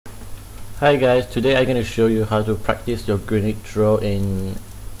Hi guys, today I'm gonna show you how to practice your grenade throw in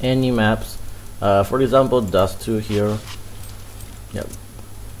any maps. For example, Dust 2 here. Yep.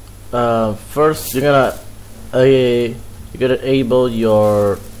 First, you're gonna enable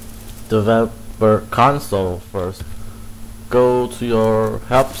your developer console first. Go to your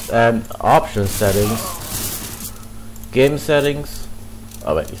helps and options settings, game settings.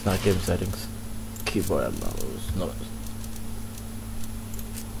 Oh wait, it's not game settings. Keyboard and mouse. No.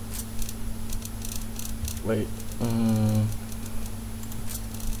 Wait.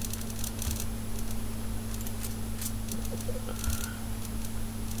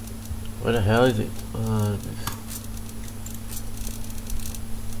 Where the hell is it?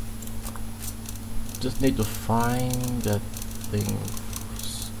 Just need to find that thing.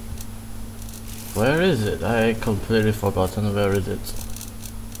 Where is it? I completely forgotten. Where is it?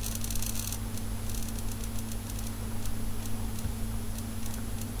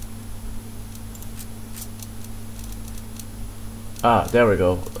 Ah, there we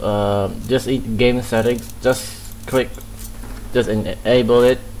go. Just in game settings, just click, just enable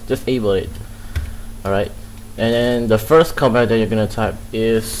it, just enable it. Alright, and then the first command that you're gonna type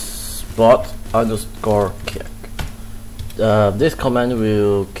is bot_kick. This command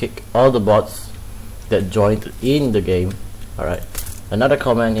will kick all the bots that joined in the game. Alright, another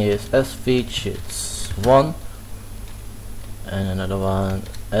command is svcheats1, and another one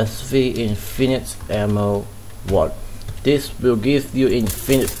svinfinite ammo 1. This will give you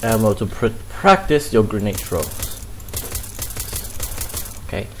infinite ammo to practice your grenade throws.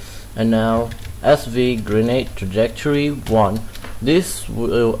 Okay, and now SV grenade trajectory 1. This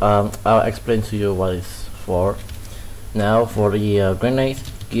will I'll explain to you what it's for. Now for the grenade,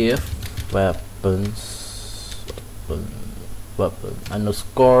 give weapons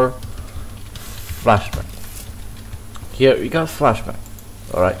underscore flashbang. Here we got flashbang.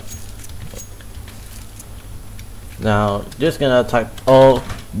 All right. Now just gonna type all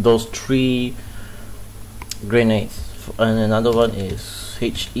those 3 grenades, and another one is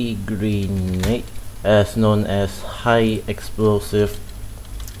HE grenade, as known as high explosive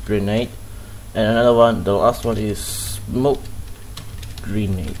grenade, and another one, the last one, is smoke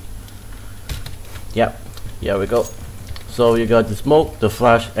grenade. Yep, here we go. So you got the smoke, the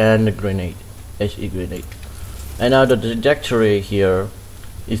flash, and the grenade, HE grenade. And now the trajectory here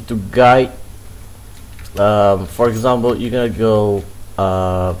is to guide. For example, you're gonna go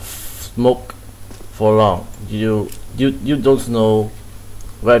smoke for long. You don't know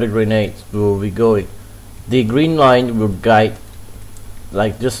where the grenades will be going. The green line will guide,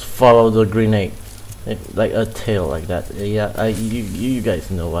 like just follow the grenade, like a tail, like that. Yeah, you guys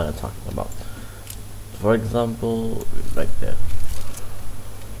know what I'm talking about. For example, right there.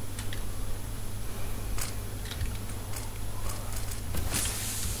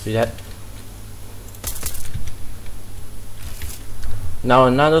 See that? Now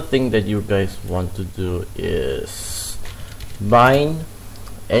another thing that you guys want to do is bind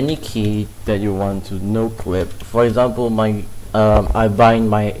any key that you want to no clip. For example, I bind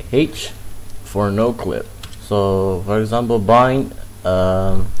my H for no clip. So for example, bind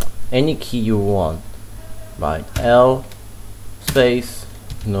any key you want. Bind L space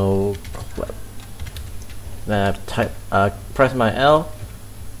no clip. Then I press my L.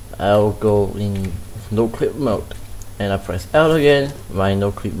 I'll go in no clip mode. And I press L again, my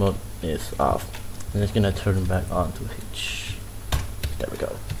no clip mode is off. And it's gonna turn back on to H. There we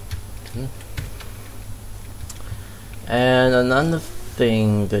go. And another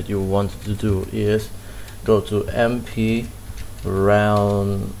thing that you want to do is go to MP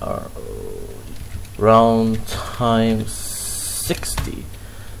round times 60.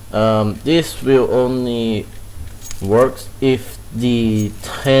 This will only works if the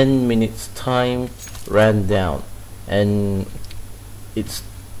 10 minutes time ran down, and it's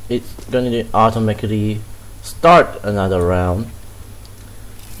gonna automatically start another round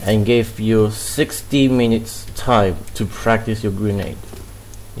and give you 60 minutes time to practice your grenade.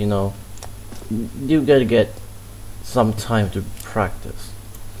 You know, you gotta get some time to practice.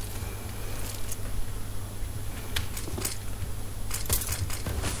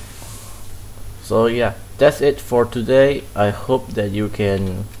 So yeah, that's it for today. I hope that you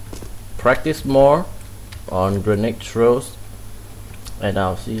can practice more on grenade throws, and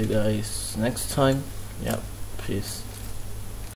I'll see you guys next time. Yeah, peace.